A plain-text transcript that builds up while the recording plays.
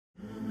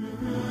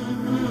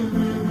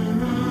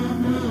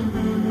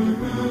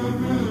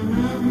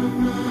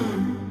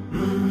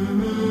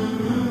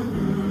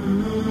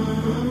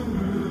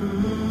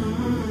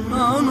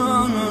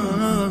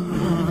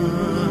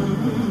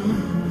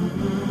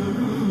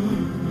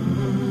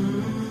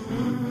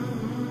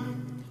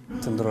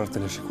nderuar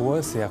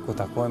teleshikues, ja ku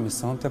takohemi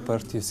sonte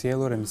për t'ju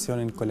sjellur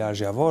emisionin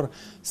Kolazhi javor,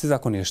 si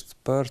zakonisht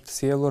për të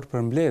sjellur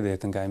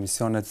përmbledhjet nga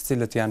emisionet të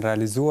cilët janë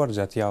realizuar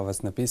gjatë javës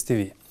në Peace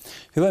TV.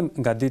 Fillojmë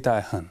nga dita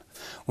e hënë.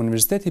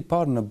 Universiteti i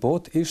parë në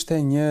botë ishte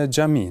një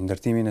xhami,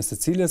 ndërtimin e së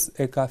cilës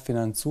e ka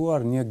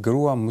financuar një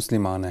grua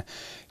muslimane.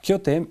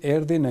 Kjo temë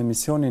erdhi në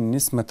emisionin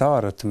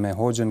Nismëtarët me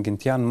Hoxhën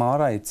Gintian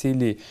Mara, i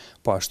cili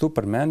po ashtu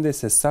përmendi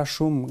se sa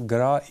shumë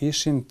gra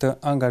ishin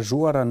të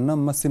angazhuara në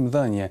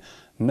mësimdhënie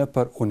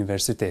nëpër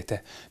universitete.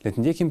 Le të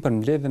ndjekim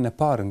përmbledhjen e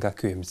parë nga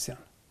ky emision.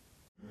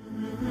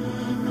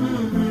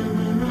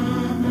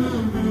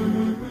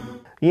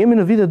 Jemi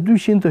në vitet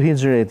 200 të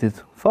Hijretit.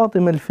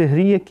 Fatim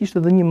el-Fihrie kishte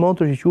edhe një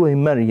motër që quhej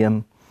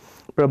Maryam.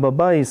 Pra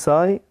babai i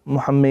saj,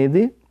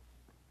 Muhamedi,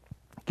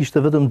 kishte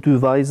vetëm 2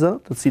 vajza,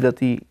 të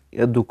cilat i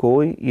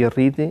edukoi, i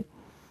rriti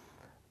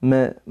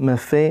me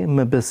fe,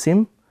 me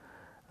besim,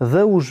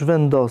 dhe u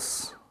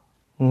zhvendos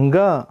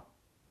nga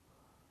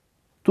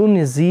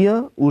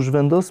Tunizia, u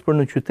zhvendos për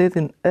në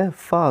qytetin e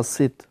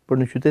Fasit,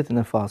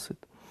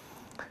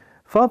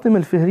 Fatim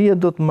el-Fihrie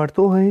do të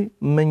martohej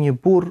me një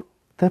burr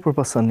tepër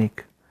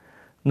pasanik.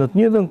 Në të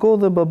njëjtën kohë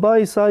dhe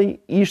babai i saj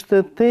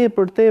ishte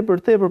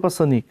tepër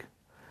pasanik.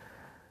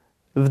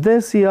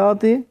 Vdes i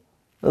ati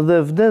dhe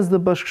vdes dhe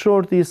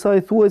bashkëshorti i saj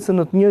thuajse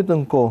në të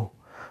njëjtën kohë.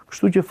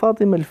 Kështu që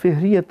Fatim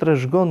el-Fihrie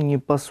trashëgon një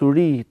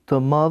pasuri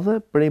të madhe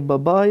prej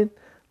babait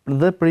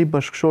dhe prej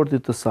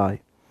bashkëshortit të saj.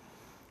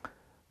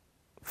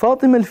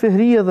 Fatim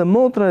el-Fihrie dhe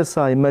motra e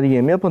saj,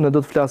 Maryam, apo ne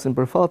do të flasim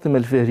për Fatim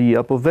el-Fihrie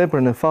apo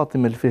veprën e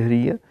Fatim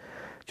el-Fihrie,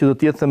 që do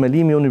të jetë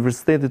themelimi i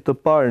universitetit të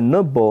parë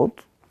në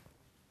botë,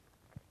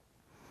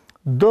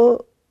 do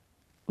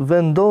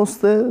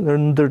vendoste në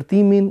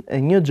ndërtimin e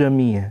një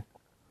xhamie.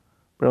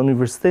 Pra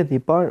universiteti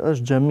i parë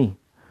është xhami,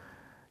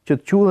 që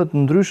të quhet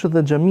ndryshe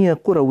dhe xhamia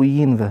e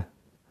Kurawiyinëve.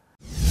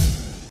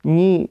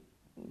 Një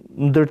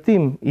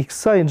ndërtim i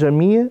kësaj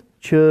xhamie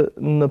që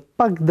në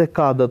pak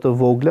dekada të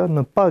vogla,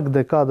 do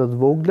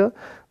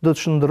të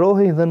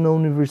shndrohej dhe në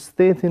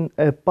universitetin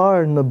e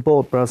parë në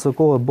botë. Pra asë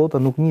kohë bota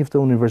nuk njihte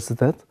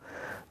universitet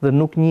dhe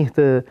nuk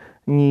njihte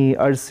një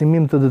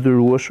arsimim të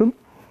detyrueshëm.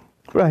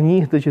 Pra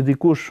njihte që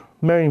dikush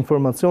merr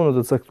informacione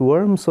të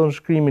caktuara, mëson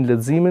shkrimin,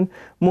 leximin,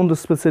 mund të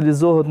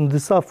specializohet në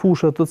disa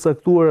fusha të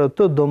caktuara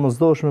të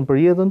domosdoshme për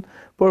jetën,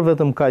 por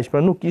vetëm kaq.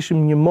 Pra nuk ishim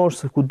një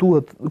moshë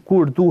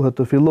kur duhet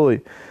të filloj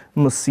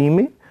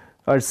mësimi,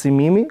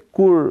 arsimimi,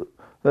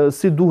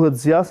 si duhet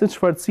zgjasë,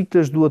 çfarë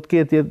ciklesh duhet të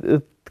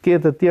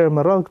ketë të tjerë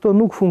me radhë, këto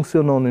nuk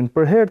funksiononin.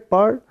 Për herë të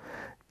parë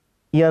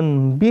janë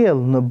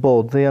mbjell në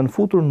botë dhe janë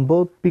futur në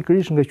botë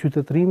pikërisht nga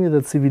qytetërimi dhe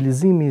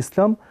civilizimi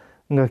islam,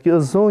 nga kjo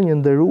zonjë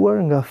nderuar,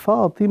 nga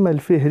Fatim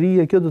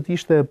el-Fihrie. Kjo do të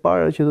ishte e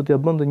para që do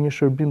t'ja bënte një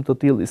shërbim të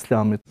tillë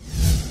islamit.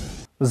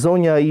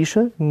 Zonja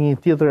Aisha,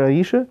 një tjetër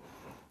Aisha,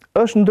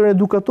 është ndër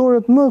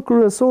edukatorët më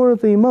kryesorë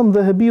të Imam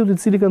Dhahabiut, i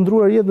cili ka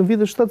ndruar jetë në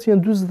vitin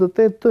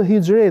 748 të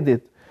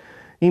Hijretit.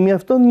 I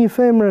mjafton një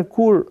femre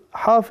kur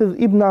Hafidh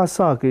ibn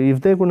Asakir, i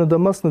vdekur në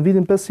Damas në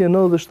vitin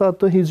 597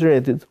 të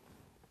Hijretit,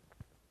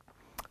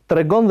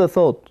 tregon dhe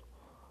thot,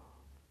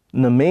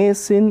 në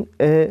mesin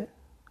e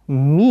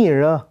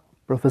mira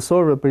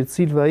profesorëve për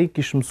cilëve ai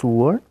kishte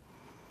mësuar,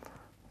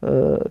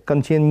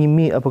 kanë qenë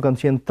 1000 apo kanë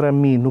qenë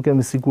 3000, nuk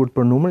jam i sigurt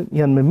për numrin,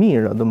 janë me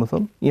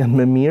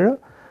mira,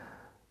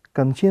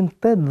 kanë qenë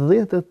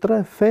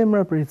 83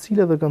 femra për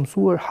cilëve ka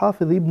mësuar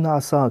Hafidh ibn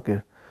Asakir.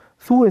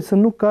 Thuaj se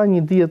nuk ka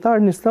një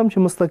dietar në Islam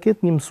që mos ta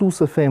ketë një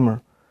mësuese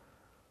femër.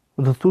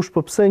 Do të thosh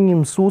po pse një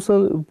mësuese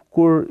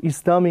kur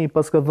Islami i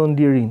paska dhënë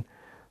lirinë?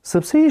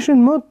 Sepse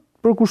ishin më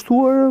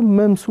përkushtuar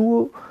me mësua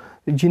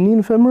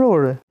gjininë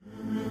femërore.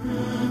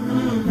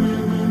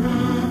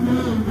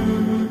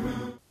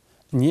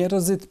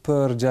 Njerëzit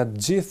për gjatë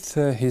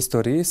gjithë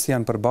historisë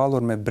janë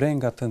përballur me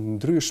brenga të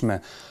ndryshme,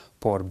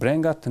 por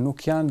brengat nuk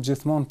janë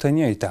gjithmonë të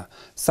njëjta.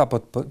 Sapo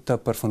të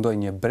përfundoj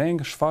një breng,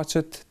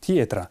 shfaqet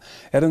tjetra.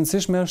 E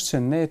rëndësishme është që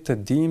ne të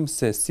dimë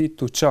se si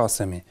t'u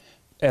qasemi.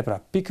 E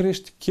pra,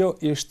 pikërisht kjo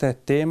ishte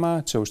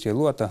tema që u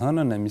shtjellua të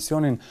hënën në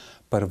emisionin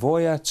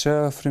Përvoja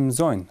që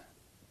frymëzojnë.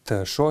 Të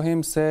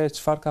shohim se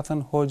çfarë ka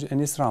thënë Hoxh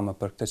Isma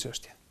për këtë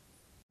çështje.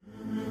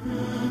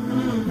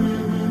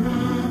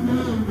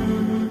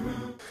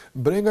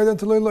 Brengat janë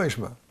të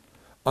lloj-llojshme.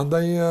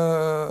 Andaj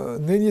ne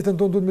në jetën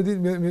tonë duhet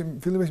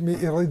fillimisht me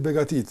i rrit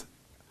begatit,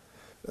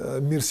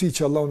 mirësi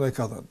që Allahu na e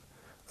ka dhënë.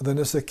 Dhe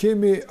nëse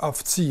kemi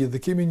aftësi dhe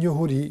kemi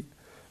njohuri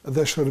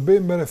dhe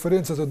shërbim me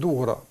referenca të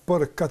duhura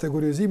për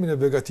kategorizimin e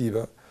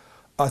begative,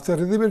 atë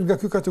rrjedhimisht nga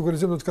ky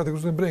kategorizim do të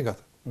kategorizojmë brengat.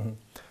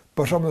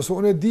 Për shembull, nëse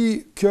unë di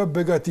kjo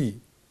begati,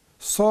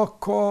 sa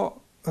ka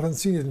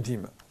rëndësinë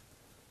time,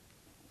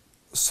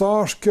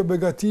 sa është kjo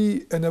begati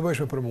e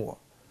nevojshme për mua.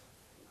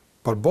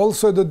 Për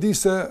ballsoj do di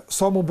se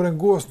sa më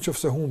brengos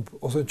nëse humb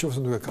ose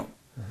nëse nuk e kam.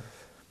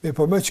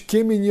 Po me që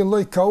kemi një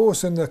lloj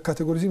kaose në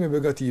kategorizime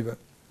begative,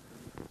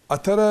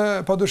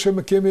 atëra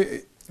padyshim kemi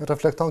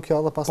reflekton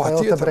kjo edhe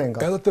pastaj edhe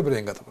të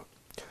brengat.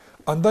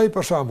 Andaj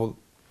për shembull,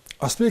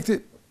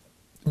 aspekti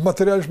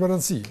materialisht më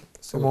rëndësi,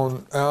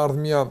 domthonë e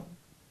ardhmja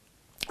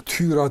të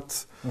kyrat,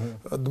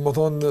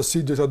 domethënë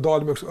si do të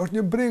dalim, është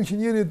një breng që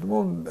njëri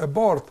domethënë e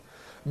bardh,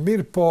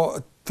 mirë po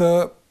të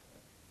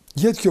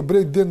jetë kjo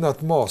breng din në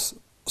atë mas,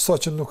 sa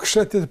që nuk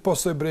shetit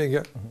pasoj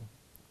brengje,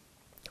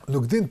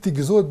 nuk din t'i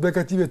gëzohet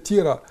begative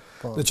tjera,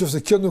 në qëfëse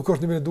kjo nuk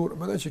është një mirë dur,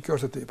 mendoj që kjo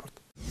është e tepërt.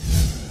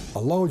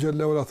 Allahu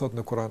xhallahu ala thot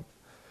në Kur'an: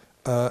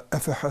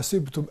 "Afa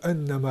hasibtum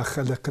annama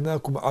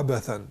khalaqnakum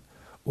abathan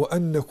wa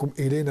annakum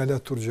ilayna la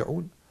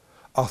turja'un?"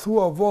 A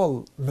thua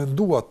vallë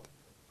menduat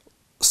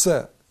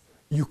se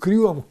ju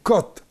krijuam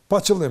kot pa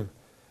qëllim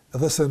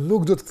dhe se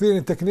nuk do të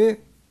ktheheni tek ne?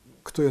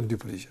 Këto janë dy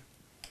përgjigje.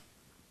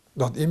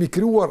 Do të jemi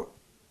krijuar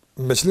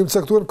me qëllim të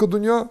caktuar në këtë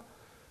dunjë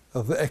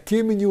dhe e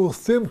kemi një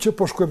udhëtim që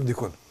po shkojmë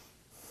dikun.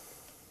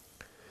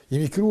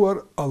 Jemi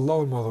krijuar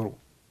Allahun madhëru.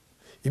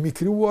 Jemi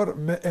krijuar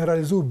me e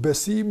realizu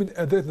besimin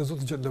e drejtë në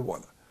Zotin xhallahu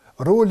ala.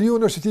 Roli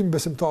jonë është të jemi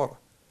besimtar.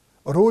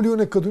 Roli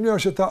jonë në këtë dunjë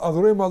është të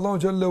adhurojmë Allahun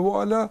xhallahu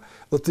ala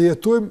dhe të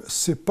jetojmë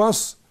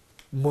sipas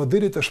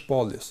modelit të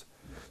shpalljes,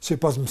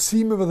 sipas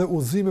mësimeve dhe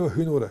udhëzimeve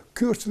hyjnore.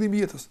 Ky është qëllimi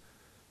i jetës.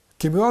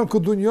 Kemi ardhur në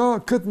këtë dunjë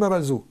këtë me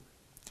realizu.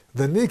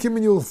 Dhe ne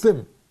kemi një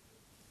udhëtim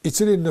i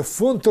cili në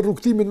fund të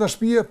rrugtimit na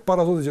shpije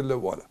para Zotit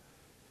xhallahu ala.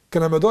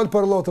 Kena me dalë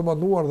për Allah të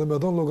madhnuar dhe me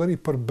dhënë llogari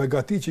për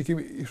begati që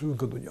kemi i shtuar në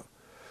këtë dunjë.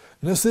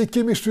 Nëse i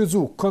kemi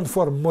shfrytzuar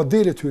konform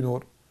modelit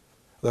hyjnor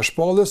dhe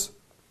shpallës,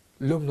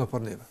 lëmë në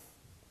për neve.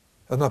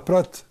 Edhe na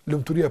prat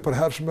lumturia e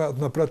përhershme,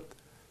 edhe na prat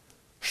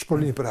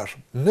shpërblimi i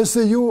përhershëm.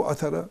 Nëse ju,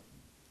 atëherë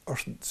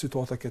është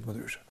situata këtë më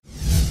ndryshe.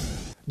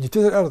 Një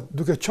tjetër erdh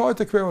duke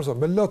qajtë tek pejgamberi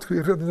me lat i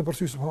rreth në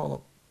përsy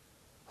subhanallahu.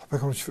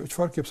 Pejgamberi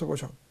çfarë ke pse po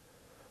qan?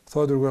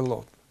 Tha dërguar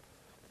Allah.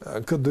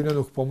 Në këtë dunjë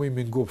nuk po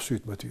më ngop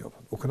syt me ty apo.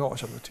 U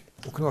kënaqa me ty.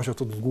 U kënaqa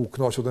të ngu,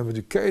 kënaqa të me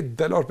ty. Ke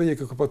dalar pe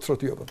që po të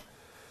trotë apo.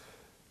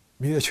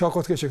 Mirë, çka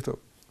ka të keq këtu?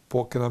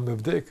 Po kena me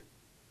vdek.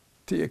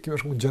 Ti e ke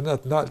shkuar në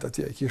xhenet nalt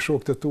atje, ke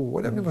shokët e tu.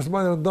 Unë më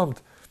muslimanë rëndomt.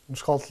 Në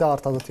shkallë të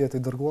larta do të jetë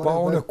i dërguar.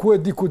 Po unë ku e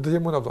di ku do të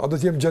jem unë apo? A do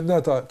të jem në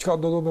xhenet? Çka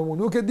do me unë?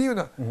 Nuk e di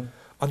unë.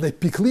 Andaj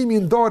pikëllimi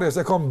i ndarjes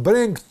e kam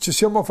breng që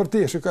s'jam më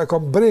fërtesh, e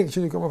kam breng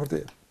që nuk kam më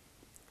fërtesh.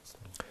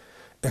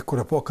 E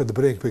kur apo këtë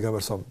breng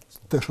pejgamberi sa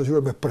të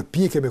shoqëruar me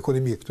përpjekje me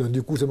ekonomi, këtu në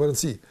dy kurse më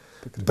rëndësi.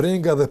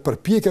 Brenga dhe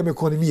përpjekja me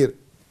ekonomi,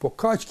 po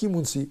kaq ki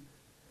mundsi.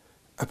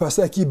 E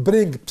pastaj ki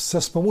breng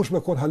pse s'po mush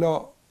me kon hala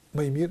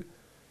më i mirë.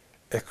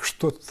 E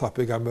kështu tha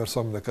pejgamberi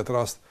sa në këtë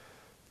rast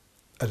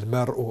el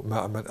mar'u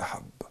ma'a man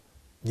ahab.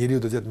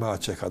 Njeriu do të jetë me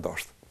atë që ka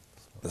dashur.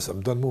 Nëse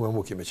më don mua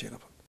më kemi qenë.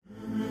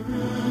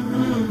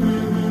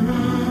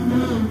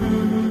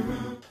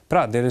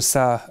 Pra,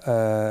 derisa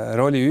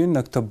roli ynë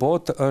në këtë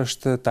botë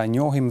është ta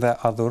njohim dhe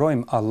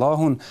adhurojmë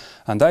Allahun,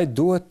 andaj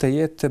duhet të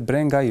jetë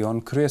brenga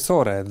jonë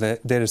kryesore dhe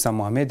derisa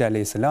Muhamedi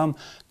a.s.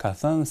 ka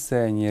thënë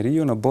se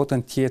njeriu në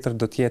botën tjetër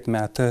do të jetë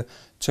me atë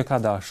që ka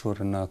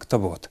dashur në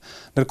këtë botë.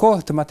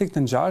 Ndërkohë, tematikë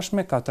të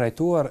ngjashme ka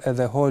trajtuar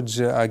edhe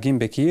Hoxh Agim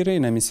Bekiri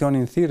në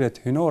emisionin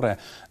Thirrjet Hyjnore,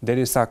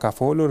 derisa ka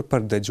folur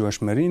për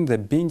dëgjueshmërinë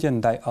dhe bindjen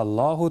ndaj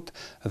Allahut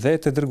dhe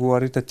të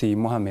dërguarit të tij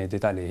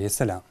Muhamedit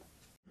a.s.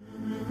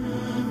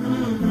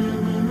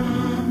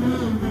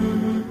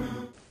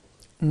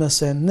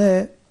 Nëse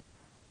ne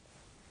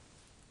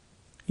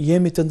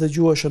jemi të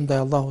ndëgjueshëm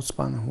ndaj Allahut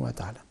subhanahu wa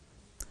taala,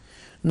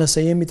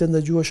 nëse jemi të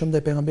ndëgjueshëm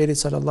ndaj pejgamberit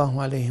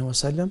sallallahu alaihi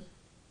wasallam,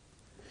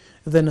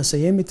 dhe nëse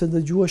jemi të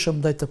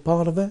ndëgjueshëm ndaj të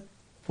parëve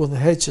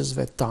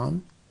udhëheqësve tan,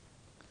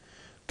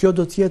 kjo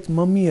do të jetë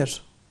më mirë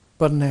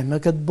për ne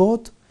në këtë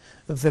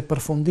botë dhe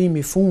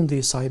përfundimi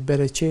fundi i saj,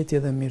 bereqeti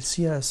dhe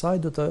mirësia e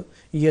saj do të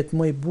jetë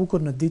më i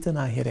bukur në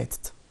ditën e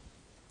ahiretit.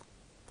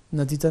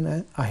 Në ditën e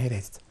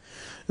ahiretit.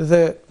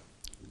 Dhe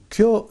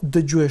kjo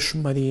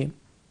dëgjueshmëri,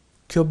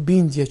 kjo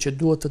bindje që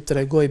duhet të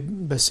tregoj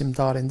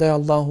besimtari ndaj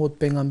Allahut,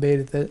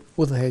 pejgamberit dhe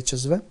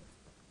udhëheqësve,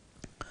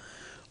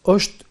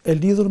 është e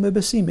lidhur me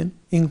besimin.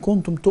 In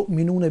kuntum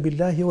tu'minuna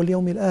billahi wal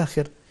yawmil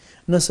akhir.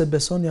 Nëse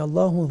besoni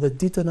Allahun dhe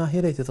ditën e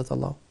ahiretit, atë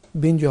Allah.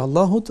 Bindju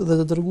Allahut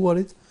dhe të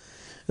dërguarit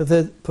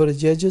dhe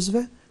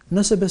përgjegjësve,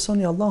 nëse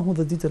besoni Allahun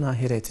dhe ditën e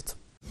ahiretit.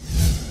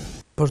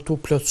 Për të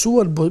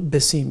plotësuar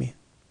besimi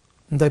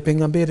ndaj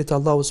pejgamberit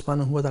Allahut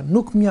subhanahu wa taala,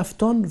 nuk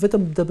mjafton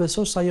vetëm të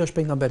besosh se ai është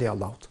pejgamberi i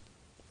Allahut.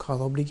 Ka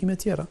dhe obligime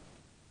tjera.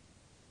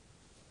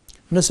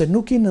 Nëse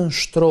nuk i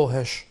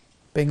nënshtrohesh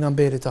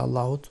pejgamberit e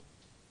Allahut,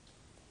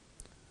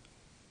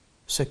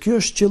 se ky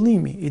është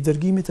qëllimi i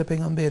dërgimit të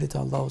pejgamberit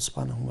të Allahut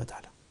subhanahu wa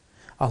taala.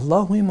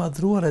 Allahu i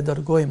madhruar e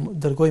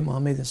dërgoi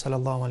Muhamedit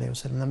sallallahu alaihi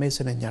wasallam në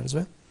mesin e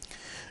njerëzve,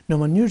 në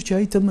mënyrë që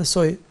ai të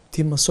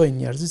mësoj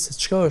njerëzit se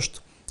çka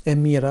është e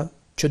mira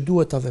që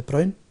duhet ta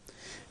veprojnë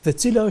dhe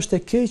cila është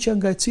e keqja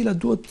nga e cila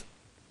duhet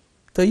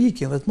të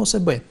ikin dhe të mos e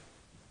bëjnë.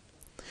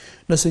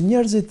 Nëse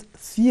njerëzit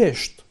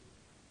thjesht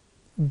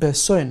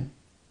besojnë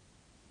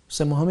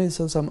se Muhamedi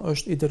sallallahu alaihi wasallam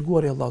është i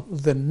dërguari i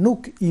Allahut dhe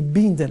nuk i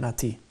binden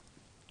atij,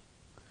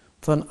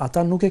 thënë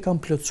ata nuk e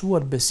kanë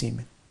plotësuar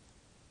besimin.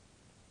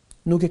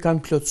 Nuk e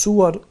kanë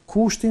plotësuar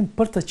kushtin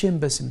për të qenë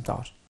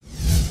besimtar.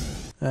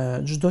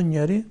 Çdo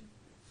njeri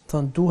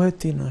thënë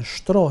duhet të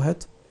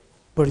nënshtrohet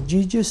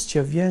përgjigjes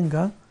që vjen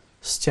nga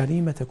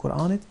sqarimet e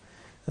Kuranit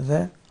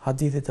dhe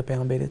hadithit të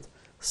pejgamberit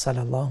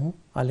sallallahu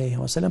alaihi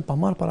wasallam, pa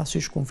marrë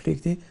parasysh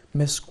konflikti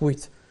mes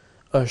kujt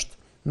është,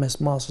 mes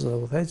masës dhe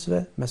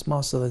udhëheqësve, mes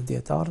masës dhe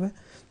dietarëve,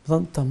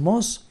 do të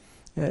mos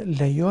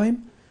lejojmë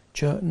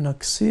që në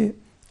kësi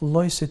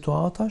lloj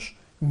situatash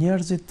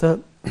njerëzit të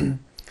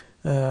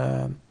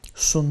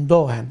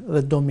sundohen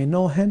dhe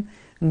dominohen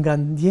nga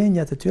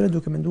ndjenjat e tyre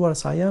duke menduar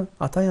se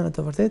ata janë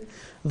të vërtet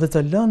dhe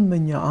të lënë me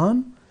një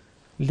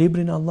anë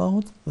librin e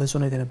Allahut dhe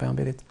sunetin e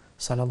pejgamberit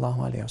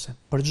sallallahu alaihi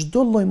wasallam. Për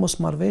çdo lloj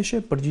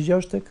mosmarrveshje,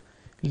 përgjigjja është tek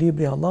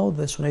libri i Allahut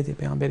dhe suneti i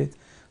pejgamberit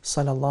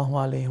sallallahu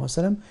alaihi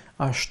wasallam,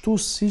 ashtu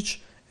siç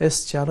e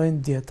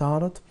sqarojnë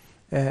dietarët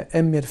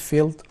e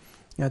mirëfillt,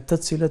 të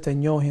cilët e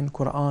njohin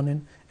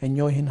Kur'anin, e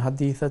njohin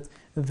hadithet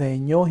dhe e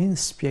njohin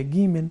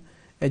shpjegimin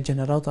e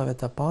gjeneratave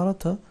të para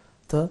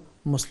të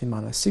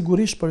muslimanëve.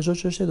 Sigurisht për çdo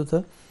çështje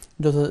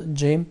do të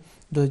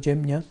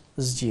gjejmë një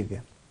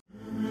zgjidhje.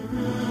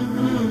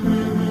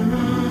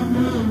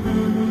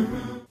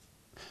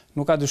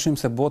 Nuk ka dyshim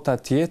se bota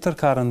tjetër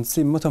ka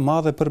rëndësi më të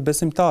madhe për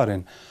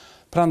besimtarin.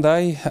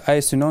 Prandaj, ai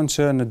synon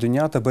që në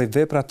dynja të bëj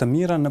vepra të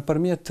mira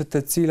nëpërmjet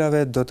të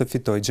cilave do të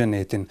fitoj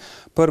xhenetin.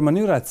 Për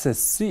mënyrat se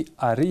si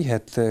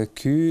arrihet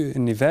ky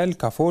nivel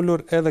ka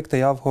folur edhe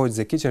këtë javë Hoxh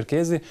Zeki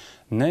Çerkezi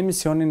në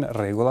emisionin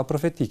Rregulla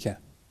Profetike.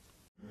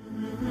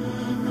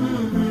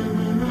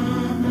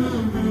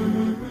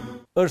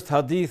 Është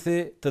hadithi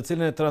të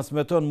cilën e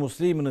transmeton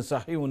Muslimi në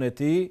Sahihun e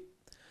tij,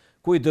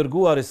 ku i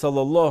dërguari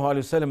sallallahu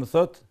alaihi wasallam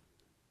thotë: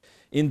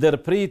 "I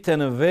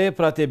ndërpriten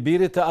veprat e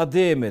birit të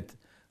Ademit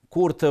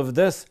kur të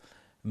vdes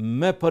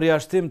me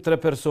përjashtim 3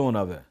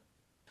 personave.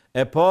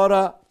 E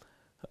para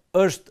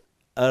është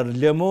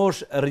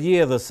lëmosh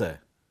rrjedhëse.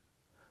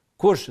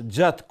 Kush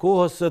gjatë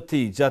kohës së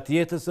tij, gjatë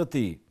jetës së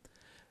tij,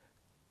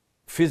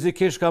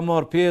 fizikisht ka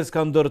marrë pjesë,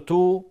 ka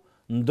ndërtu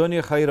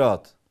ndonjë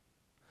hajrat,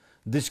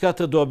 diçka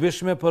të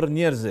dobishme për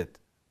njerëzit,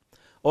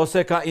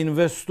 ose ka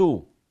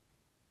investu,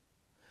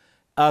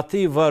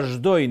 ati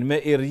vazhdojnë me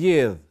i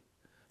rrjedh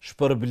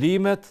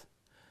shpërblimet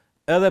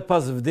edhe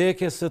pas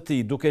vdekjes së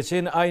tij, duke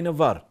qenë ai në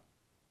varr.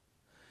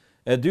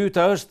 E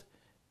dyta është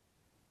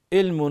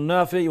ilmun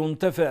nafi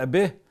yuntafa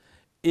bih,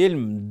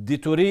 ilm,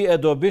 dituri e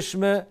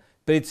dobishme,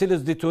 për i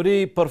cilës dituri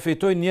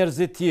përfitojnë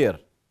njerëzit tjerë.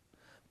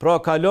 Pra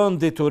kalon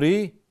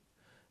dituri,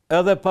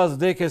 edhe pas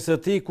vdekjes së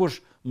tij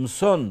kush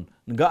mëson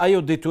nga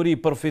ajo dituri,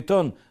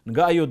 përfiton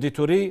nga ajo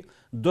dituri,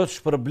 do të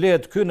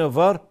shpërblehet ky në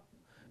varr,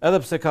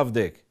 edhe pse ka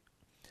vdek.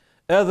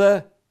 Edhe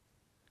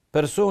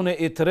personi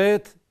i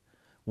tretë,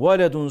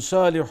 waladun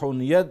salihun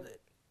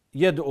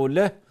yad'u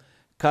leh,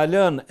 ka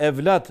lënë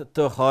evlat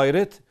të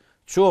hajrit,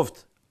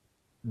 qoftë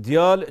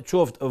djalë,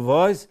 qoftë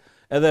vajzë,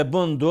 edhe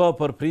bën dua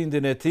për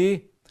prindin e tij,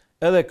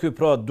 edhe ky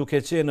pra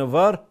duke qenë në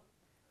varr,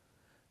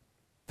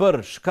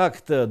 për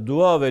shkak të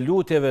duave,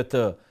 lutjeve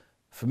të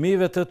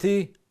fëmijëve të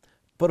tij,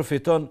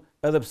 përfiton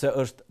edhe pse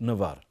është në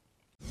varr.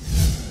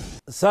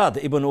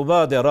 Sa'd ibn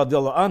Ubade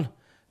radhiyallahu anh,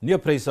 një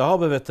prej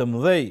sahabeve të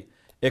mëdhej,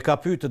 e ka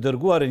pyetë të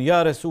dërguarin: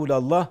 "Ja Resul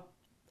Allah,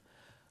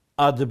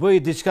 a të bëj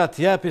diçka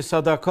të japi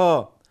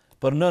sadaka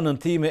për nënën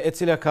time e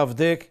cila ka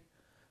vdek?"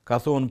 Ka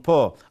thonë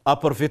po. A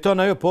përfiton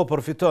ajo? Po,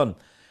 përfiton.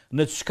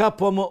 Në çka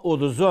po më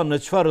udhëzon, në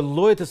çfarë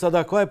lloji të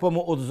sadakaj po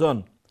më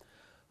udhëzon?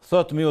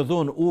 Thot më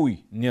udhëzon ujë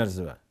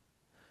njerëzve.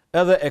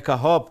 Edhe e ka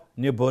hap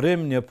një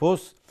borim, një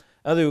pus,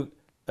 edhe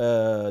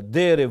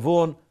deri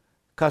vonë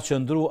ka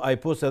qëndru ai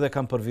pus edhe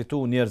kanë përfitu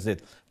njerëzit.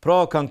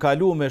 Pra kanë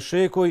kalu me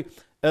shekuj,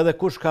 edhe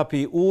kush ka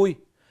pi ujë,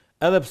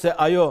 edhe pse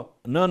ajo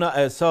nëna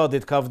e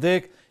Sadit ka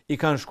vdek, i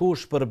kanë shku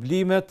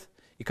shpërblimet,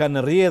 i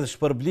kanë rrjedh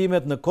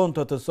shpërblimet në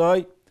konto të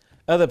saj,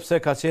 edhe pse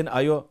ka qenë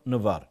ajo në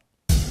varr.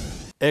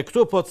 E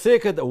këtu po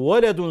ceket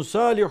waladun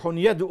salihun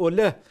yad'u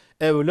leh,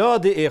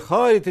 evladi i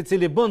hajrit i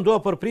cili bën dua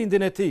për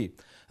prindin e tij.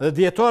 Dhe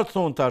dietarët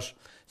thonë tash,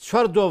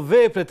 çfarë do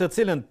vepre të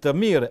cilën të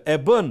mirë e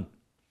bën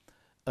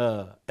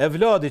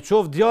evladi,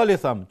 qoftë djali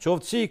tham,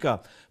 qoftë çika,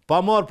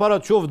 pa marr para,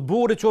 qoftë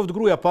burri, qoftë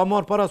gruaja, pa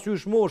marr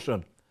parasysh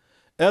moshën.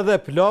 Edhe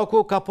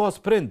plaku ka pas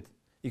prind,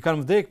 i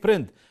kanë vdek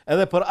prind,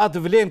 edhe për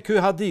atë vlen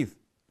ky hadith.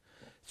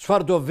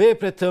 Çfarë do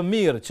vepre të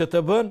mirë që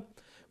të bën,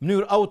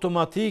 mënyrë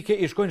automatike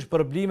i shkojnë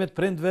shpërblimet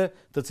prindve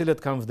të cilët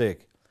kanë vdek.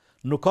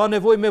 Nuk ka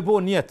nevojë me bo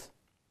njetë,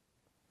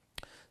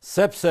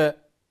 sepse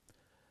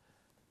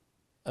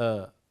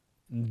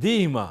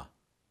ndihma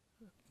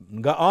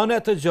nga ana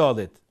e të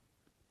gjallit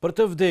për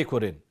të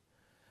vdekurin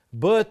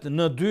bëhet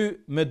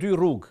me dy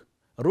rrugë,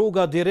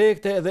 rruga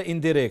direkte edhe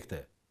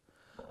indirekte.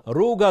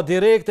 Rruga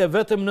direkte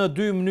vetëm në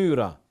 2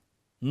 mënyra,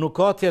 nuk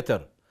ka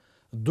tjetër.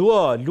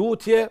 Dua,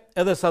 lutje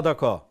edhe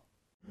sadaka.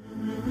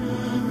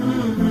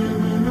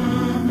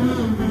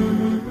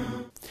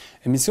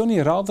 Emisioni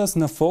i radhës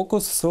në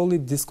fokus solli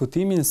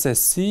diskutimin se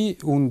si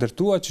u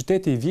ndërtua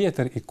qyteti i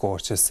vjetër i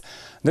Korçës.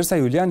 Ndërsa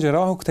Julian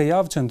Gjerahu këtë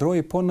javë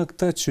qëndroi po në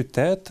këtë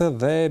qytet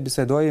dhe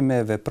bisedoi me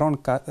Vepron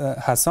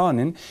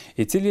Hasanin,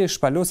 i cili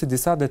shpalosi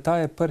disa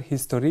detaje për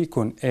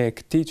historikun e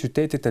këtij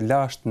qyteti të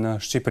lashtë në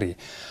Shqipëri.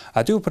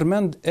 Aty u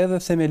përmend edhe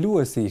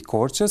themeluesi i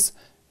Korçës,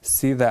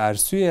 si dhe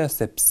arsyeja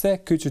se pse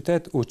ky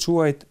qytet u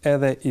quajt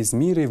edhe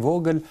Izmiri i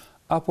vogël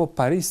apo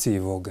Parisi i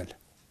vogël.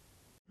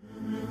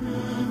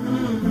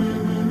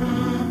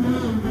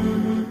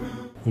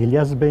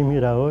 Ilyas Bej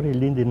Miraori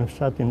lindi në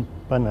fshatin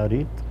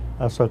Panarit,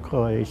 aso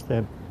kohë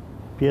ishte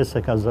pjesë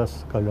e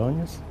Kazas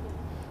Kolonjës.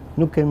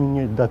 Nuk kemi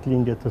një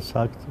datëlindje të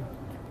saktë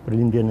për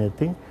lindjen e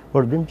tij,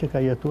 por dim që ka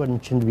jetuar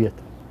 100 vjet.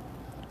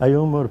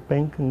 Ajo mor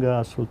peng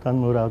nga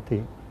Sultan Murati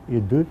i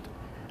dytë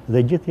dhe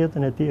gjithë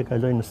jetën e tij e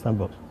kaloi në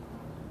Stamboll.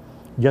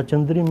 Gjatë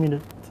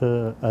qëndrimit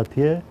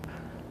atje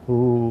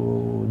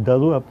u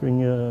dallua për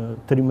një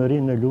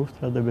trimëri në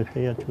luftra dhe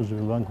betejat që u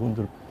zhvilluan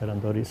kundër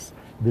perandorisë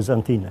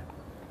bizantine.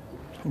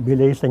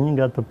 Bile ishte një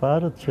nga të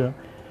parët që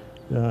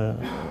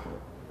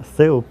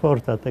theu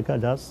portat e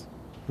Kalas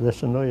dhe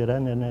shënoi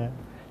rënien e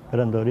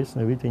perandorisë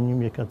në vitin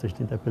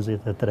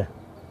 1453.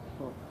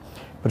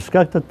 Për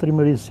shkak të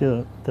trimërisë që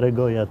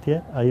tregoi atje,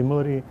 ai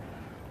mori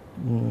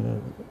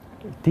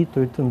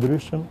tituj të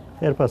ndryshëm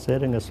her pas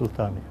here nga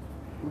sultani.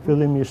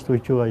 Fillimisht u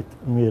quajt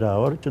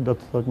Miraor, që do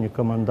të thotë një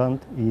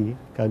komandant i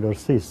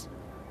kalorësisë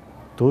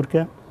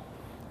turke,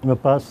 më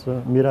pas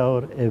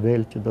Miraor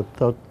Evel, që do të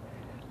thotë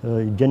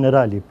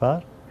generali i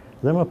parë,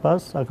 dhe më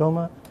pas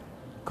akoma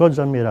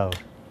Kolazhi Miraor,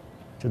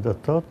 që do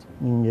të thotë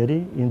një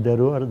njeri i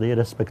nderuar dhe i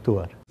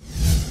respektuar.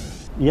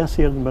 Ja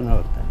si erdhën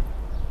banorët.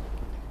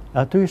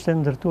 Aty ishte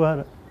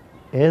ndërtuar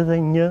edhe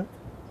një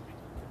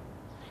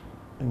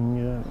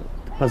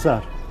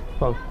pazar.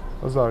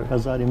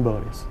 Pazari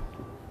Mboris.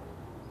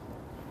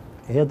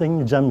 Edhe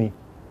një xhami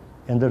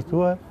e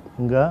ndërtuar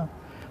nga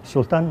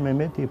Sultan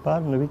Mehmeti i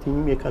parë në vitin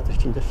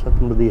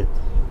 1417.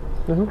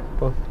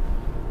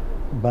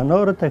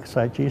 Banorët e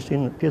kësaj, që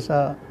ishin pjesa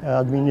e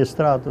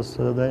administratës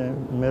dhe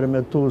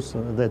mermetues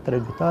dhe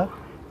tregtar,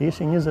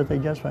 ishin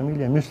 26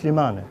 familje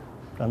muslimane.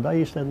 Prandaj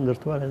ishte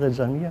ndërtuar edhe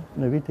xhamia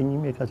në vitin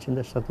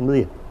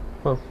 1417.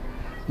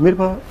 Mirë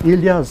po,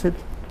 Ilyas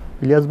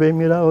Bej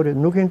Miraori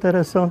nuk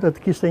interesonte të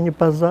kishte një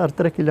pazar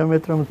 3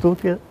 kilometra më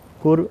tutje,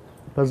 kur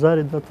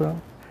pazari do të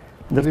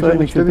ndërtojë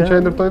në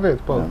qytet,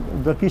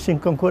 do kishin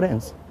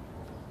konkurrencë.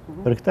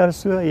 Për këtë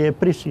arsye e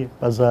prishi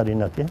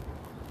pazarin atje,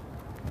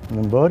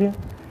 në mborje,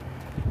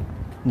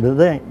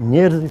 dhe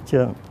njerëzit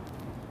që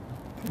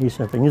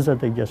ishin të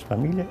 26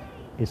 familje,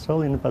 i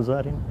sollin në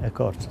pazarin e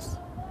Korçës.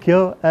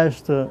 Kjo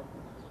është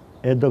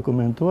e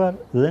dokumentuar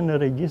dhe në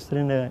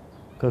regjistrin e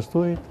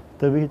kosturit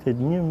të vitit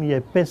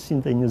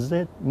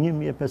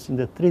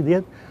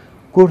 1520-1530,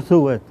 kur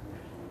thuhet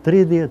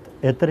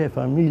 33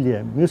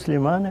 familje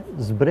muslimane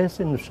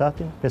zbresin në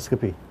fshatin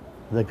Peskëpi.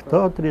 Dhe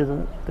këto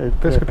 33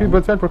 Peskëpi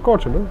bëhet fjalë për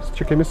Korçën,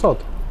 që kemi sot.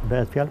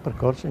 Bëhet fjalë për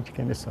Korçën që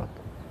kemi sot.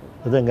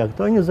 Dhe nga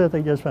këto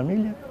 26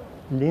 familje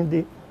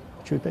lindi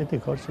qyteti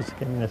Korçës që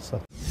kemi ne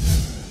sot.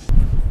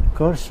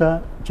 Korça,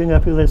 që nga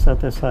fillesat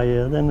e saj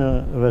edhe në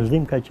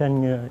vazhdim ka qenë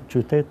një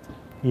qytet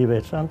i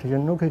veçantë që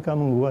nuk i ka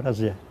munguar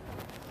asgjë.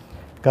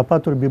 Ka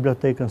patur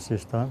bibliotekën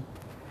sistan,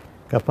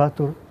 ka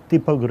patur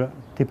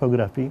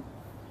tipografi,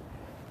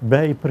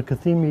 bëj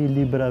përkëthimi i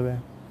librave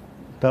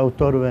të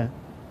autorëve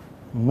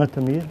më të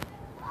mirë,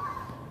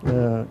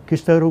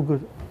 kishte rrugë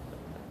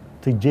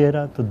të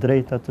gjera, të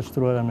drejta, të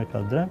shtruara me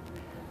kaldrem,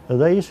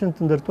 dhe ishin të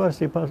ndërtuar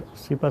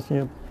sipas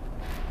një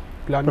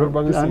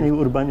plani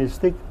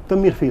urbanistik të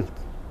mirëfillt.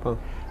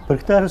 Për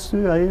këtë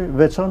arsye ai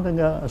veçonte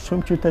nga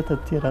shumë qytete të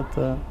tjera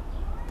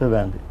të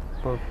vendit.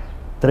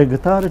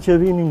 Tregtarët që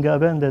vinin nga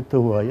vendet të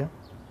huaja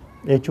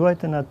e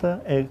quajtën atë,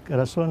 e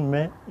krahason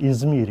me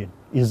Izmirin.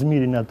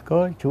 Izmirin atë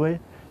kohë quaj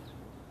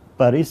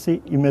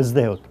Parisi i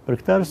Mesdheut. Për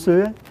këtë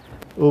arsye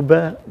u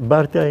bë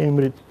bartja e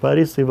emrit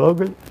Paris i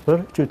vogël për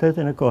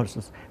qytetin e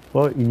Korçës.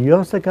 Po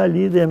jo se ka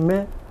lidhje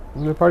me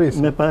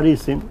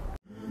Parisin.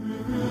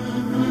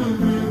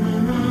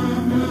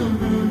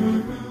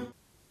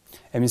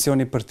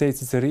 Emisioni Përtej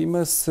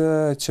Cicërimës,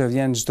 që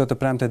vjen çdo të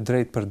premte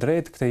drejt për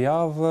drejt, këtë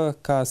javë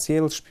ka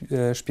sjell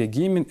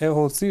shpjegimin e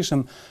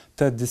hollësishëm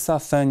të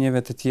disa thënieve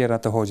të tjera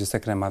të Hoxhës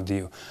Ekrem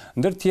Avdiu.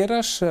 Ndër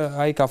tjerash,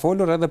 ai ka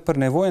folur edhe për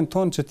nevojën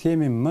tonë që të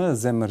jemi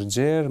më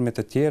zemërgjerë me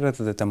të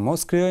tjerët dhe të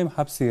mos krijojmë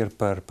hapësirë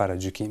për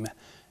paragjykime.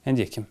 E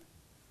ndjekim.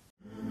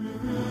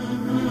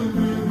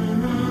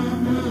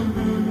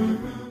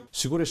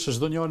 Sigurisht që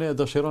çdo njeri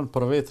dëshiron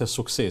për vete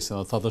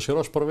suksesin, ta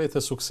dëshirosh për vete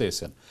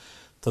suksesin,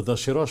 të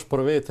dëshirosh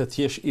për vete të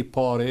jesh i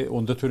pari,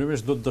 unë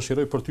detyrimisht do të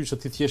dëshiroj për ty që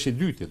ti të jesh i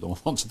dyti, do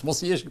më thonë që të mos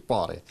jesh i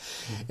pari.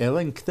 Edhe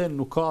në këte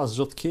nuk ka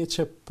asgjë të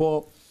keqe,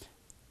 po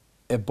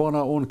e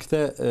bona unë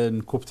këte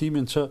në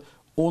kuptimin që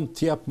unë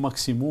t'jep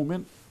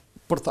maksimumin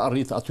për të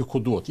arrit aty ku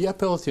duhet. Jep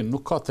edhe ti,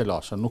 nuk ka të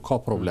lashe, nuk ka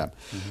problem.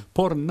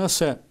 Por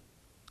nëse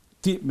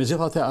ti me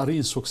gjithate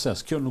arrin sukses,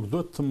 kjo nuk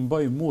duhet të më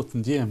bëj mu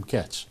të ndjehem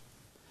keq.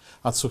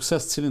 Atë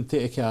sukses cilin ti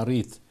e ke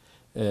arrit,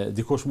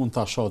 dikush mund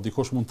ta shoh,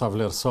 dikush mund ta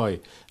vlerësoj,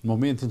 në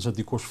momentin që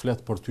dikush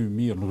flet për ty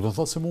mirë, nuk do të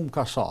thotë se mua më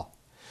ka shoh.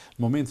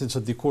 Në momentin që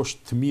dikush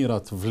të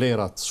mirat,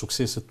 vlerat,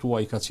 sukseset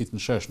tua i ka qitë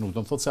në shesh, nuk do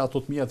të thotë se ato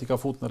të mirat i ka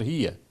fut në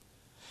rrhije.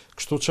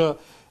 Kështu që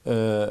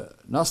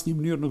në asnjë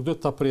mënyrë nuk do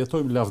të ta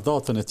përjetojmë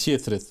lavdatën e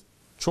tjetrit,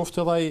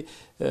 qoftë edhe ai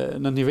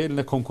në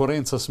nivelin e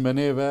konkurrencës me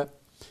neve,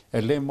 e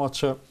lema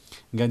që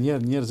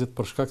nganjëherë njerëzit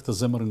për shkak të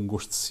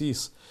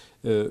zemërngushtësisë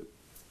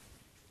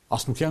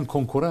as nuk janë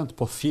konkurrent,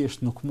 po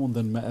thjesht nuk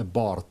munden me e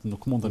bartë,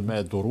 nuk munden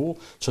me e duru,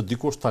 që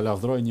dikush ta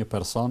lavdrojë një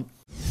person.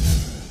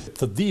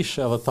 të dish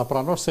edhe ta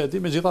pranosh se e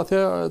di,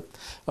 megjithatë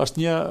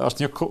është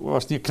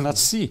një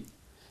kënaqësi.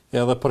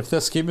 Edhe për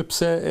këtë skemi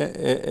pse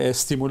e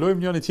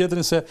stimulojmë njëri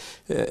tjetrin se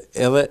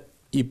edhe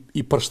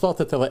i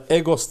përshtatet edhe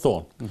egos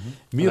ton.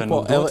 Mirë po,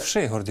 edhe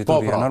fshehur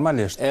dituria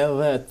normalisht.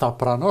 Edhe ta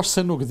pranosh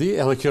se nuk di,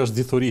 edhe kjo është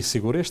dituri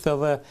sigurisht,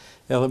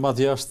 edhe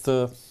madje është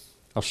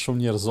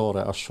shumë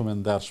njerëzore, është shumë e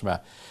ndershme.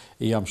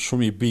 Jam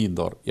shumë i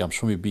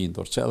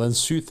bindur që edhe në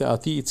sytë e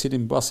atij i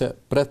cili mbase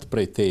pret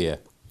prej teje.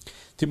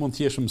 Ti mund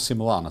të jesh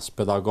mësimdhënës,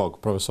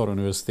 pedagog, profesor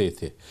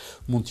universiteti,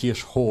 mund të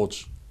jesh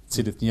hoxh,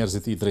 cilit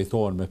njerëzit i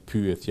drejtohen me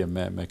pyetje,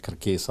 me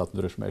kërkesa të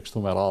ndryshme e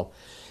kështu me radhë.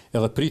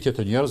 Edhe pritjet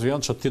e njerëzve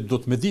janë që ti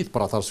duhet me ditë,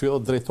 për atë arsye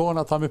dhe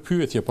drejtohen ata me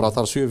pyetje, për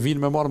atë arsye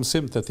vinë me marrë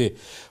mësim të ti.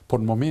 Por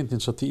në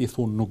momentin që ti i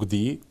thun nuk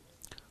di,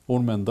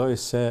 unë mendoj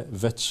se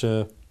veç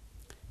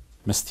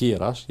mes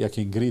tjerash ja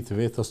ke ngrit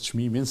vetës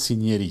çmimin si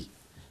njeri.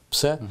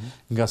 Pse?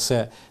 Nga se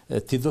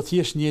ti do të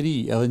jesh njeri,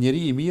 edhe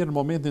njeri i mirë në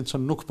momentin që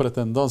nuk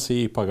pretendon se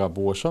je i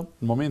pagabueshëm,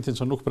 në momentin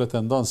që nuk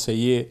pretendon se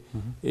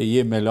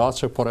je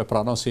melaçe, por e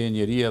pranon se je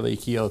njeri edhe i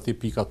ki edhe ti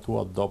pikat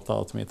tua, dobta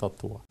dhe të metat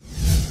tua.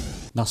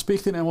 Në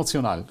aspektin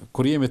emocional,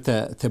 kur jemi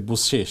te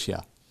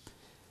buzëqeshja,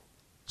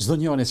 çdo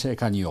njeri që e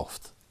ka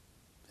njoft,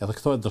 edhe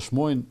këto e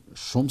dëshmojnë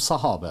shumë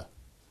sahabe,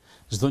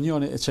 çdo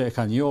njeri që e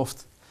ka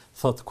njoft,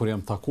 thot kur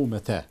jam taku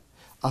me te,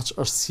 aq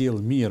është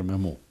sjell mirë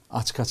me mu,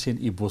 aq ka qenë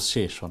i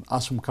buzëqeshën,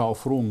 aq më ka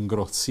ofruar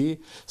ngrohtësi,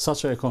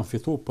 saqë e kam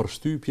fitu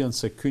përshtypjen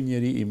se ky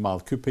njeri i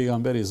madh, ky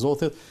pejgamber i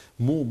Zotit,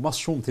 mu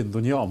mas shumë ti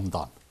ndonjë më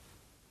dan.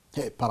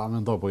 Para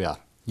mendoj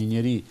Bujar, një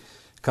njeri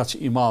kaq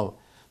i madh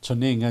që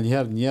ne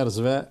nganjëherë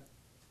njerëzve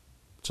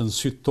që në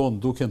sytë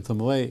tonë duken të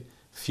mëdhej,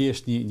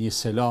 thjesht një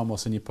selam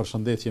ose një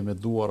përshëndetje me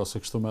duar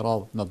ose kështu me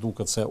radhë na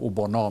duket se u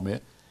bonami,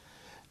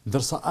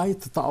 ndërsa ai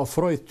të ta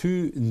ofroj ty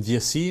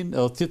ndjesin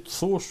edhe ti të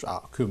thush,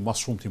 ky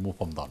mas shumë ti mu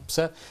po mdan.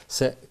 Pse?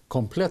 Se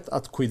komplet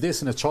atë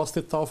kujdesin e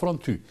çastit ta ofron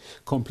ty,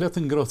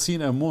 komplet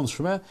ngrohtësinë e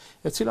mundshme,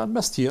 e cila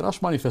mes tjerash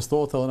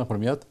manifestohet edhe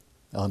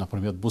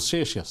nëpërmjet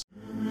buzëqeshjes.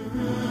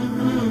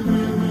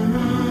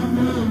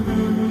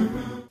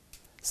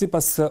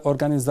 Sipas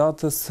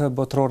organizatës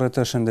botërore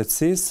të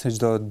shëndetësisë,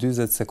 çdo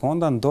 40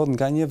 sekonda ndodh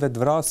nga një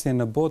vetvrasje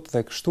në botë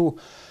dhe kështu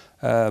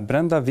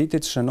brenda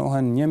vitit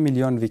shënohen 1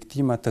 milion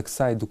viktima të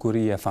kësaj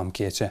dukurie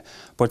famkeqe.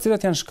 Por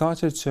cilat janë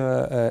shkaqet që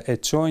e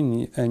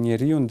çojnë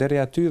njeriu deri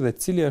aty dhe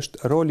cili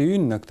është roli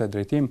ynë në këtë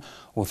drejtim,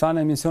 u tha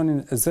në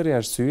emisionin Zëri i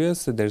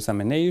Arsyes, derisa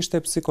me ne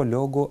ishte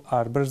psikologu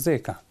Arbër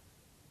Zeka.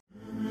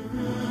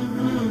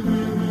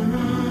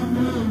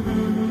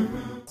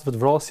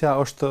 Vetvrasja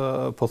është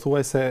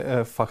pothuajse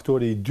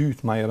faktori i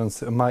dytë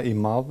më i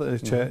madh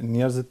që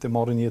njerëzit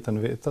marrin jetën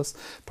vetës,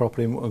 pra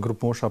prej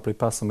grup mosha prej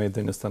 15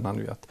 deri në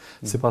 29 vjet,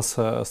 sipas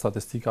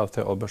statistikave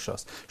të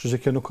OBSH-s. Kështu që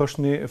kjo nuk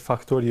është një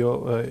faktor jo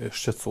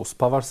shqetësues,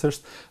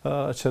 pavarësisht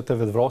që te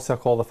vetvrasja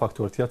ka edhe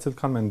faktorë tjerë që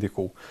kanë me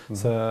ndiku,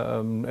 se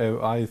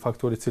ai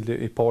faktori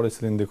i parë i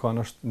cili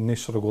ndikon është një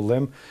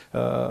rregullim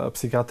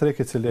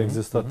psikiatrik i cili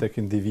ekziston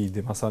tek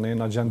individi, masanë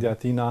gjendja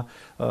e tina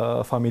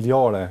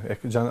familjare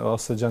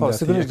ose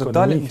gjendja do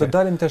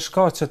dalim të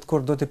shkaqet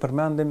kur do t'i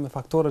përmendim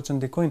faktorët që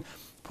ndikojnë,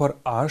 por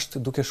është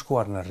duke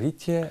shkuar në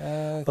rritje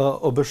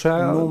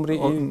numri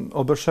i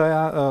OBSH-ja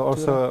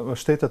ose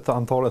shtetet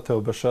anëtare të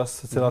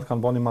OBSH-s, të cilat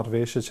kanë bënë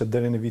marrëveshje që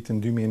deri në vitin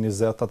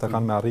 2020 ata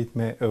kanë me arrit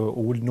me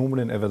ul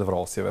numrin e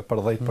vetvrasjeve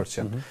për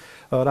 10%.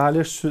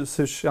 Realisht,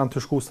 siç janë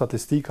të shku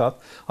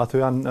statistikat,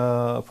 ato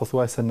janë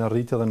pothuajse në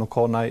rritje dhe nuk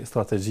ka ndonjë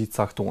strategji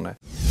të caktuar.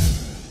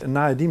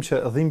 Na e dim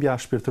që dhimbja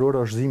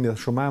shpirtërore është dhimbje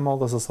shumë e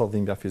madhe se sa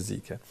dhimbja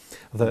fizike.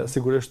 Dhe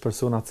sigurisht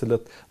persona të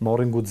cilët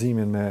marrin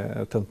guximin me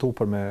tentu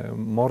për me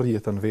marrë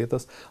jetën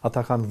vetës,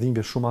 ata kanë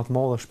dhimbje shumë të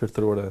madhe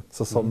shpirtërore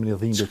se sa një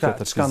dhimbje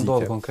tjetër fizike. Çka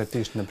ndodh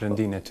konkretisht në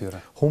brendinë e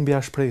tyre?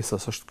 Humbja e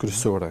shpresës është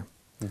kryesore.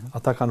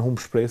 Ata kanë humb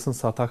shpresën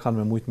se ata kanë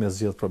me mujt me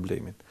zgjidh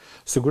problemin.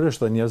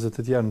 Sigurisht edhe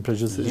njerëzit e tjerë në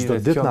përgjithësi çdo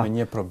ditë me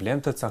një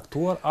problem të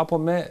caktuar apo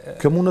me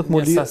kjo mundet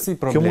mu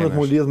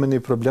lidh me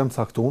një problem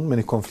të caktuar,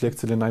 me një konflikt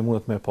cilin ai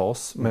mundet me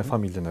pas me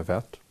familjen e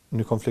vet,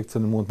 një konflikt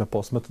që mund me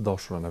pas me të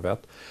dashurën e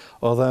vet,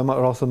 edhe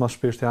rastet më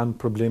shpesh janë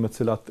probleme të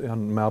cilat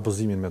janë me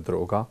abuzimin me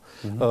droga,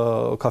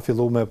 ka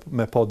filluar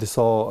me pa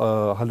disa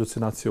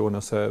halucinacione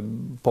ose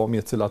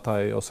pamje të cilat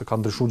ai ose ka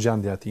ndryshuar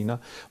gjendja e tij,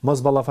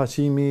 mos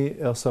ballafaqimi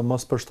ose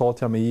mos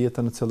përshtatja me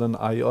jetën në cilën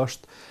ai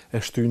është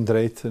e shtyn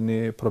drejt një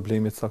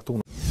problemi të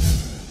caktuar.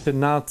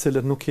 Na të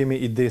cilët nuk kemi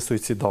ide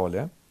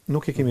suicidale,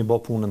 nuk e kemi bë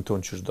punën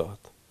tonë që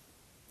ç'dohet.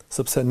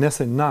 Sepse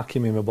nëse na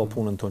kemi me bë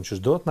punën tonë që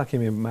ç'dohet, na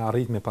kemi me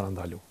arrit me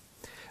parandalu.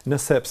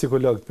 Nëse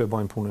psikologët pe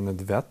bojnë punën e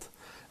vet,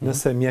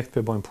 nëse mjekët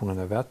pe bojnë punën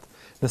e vet,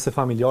 nëse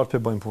familjarët pe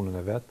bojnë punën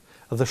e vet,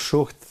 dhe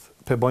shokët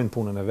pe bojnë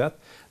punën e vet,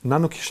 na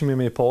nuk ishim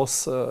me pas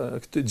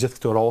gjithë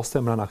këto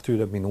raste mbrana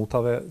këtyre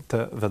minutave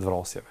të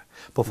vetvrasjeve.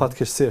 Po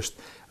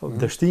fatkeqësisht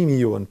dështimi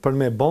juën për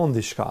me bën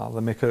diçka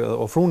dhe me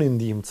ofruni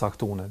ndihmë të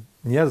caktuar,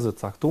 njerëzve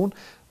të caktuar,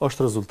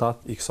 është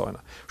rezultat i kësajna.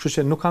 Kështu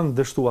që nuk kanë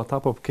dështu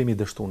ata, po kemi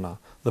dështu na,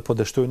 dhe po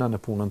dështojna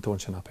në punën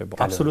tonë që na pe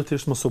bën.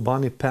 Absolutisht mos u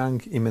bani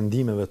peng i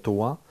mendimeve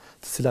tua,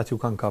 të cilat ju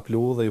kanë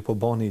kaplu dhe ju po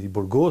bani i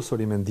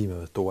burgosur i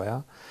mendimeve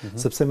tuaja,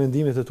 sepse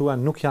mendimet e tuaja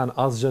nuk janë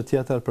asgjë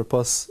tjetër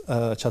përpos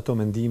që ato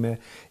mendime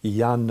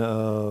janë,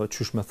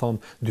 qysh me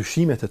thonë,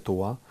 dyshimet e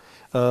tua.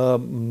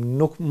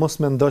 Mos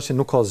mendo që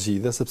nuk ka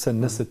zgjidhje, sepse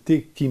nëse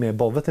ti kime e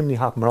bë vetëm një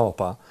hap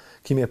mrapa,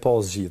 kime e pa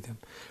zgjidhjen.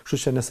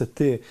 Kështu që nëse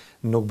ti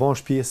nuk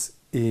bësh pjesë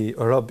i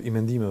rob i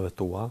mendimeve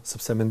tua,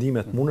 sepse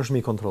mendimet mundesh me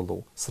i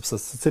kontrollu, sepse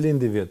secili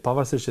individ,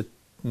 pavarësisht që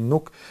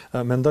nuk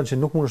mendon që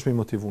nuk mundesh me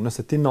motivu,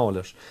 nëse ti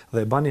nalesh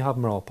dhe e bën një hap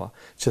mrapa,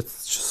 që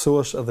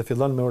qësohesh edhe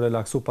fillon me u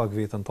relaksu pak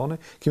veten tonë,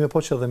 kime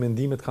po që edhe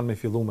mendimet kanë me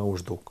fillu me u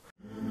zhduk.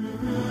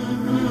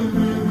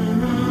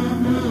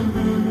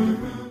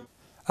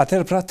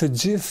 Atëherë pra të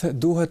gjithë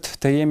duhet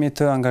të jemi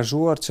të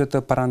angazhuar që të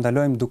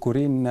parandalojmë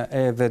dukurinë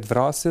e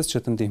vetvrasjes, që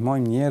të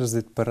ndihmojmë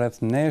njerëzit përreth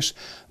nesh,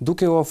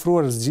 duke u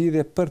ofruar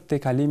zgjidhje për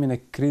tejkalimin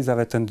e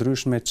krizave të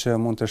ndryshme që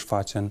mund të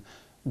shfaqen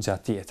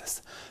gjatë jetës.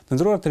 Të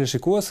nderuar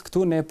teleshikues,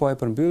 këtu ne po e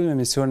përmbyllim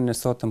emisionin e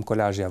sotëm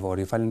Kolazhi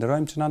Javori.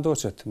 Falenderojmë që na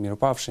ndoqët.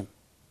 Mirupafshim.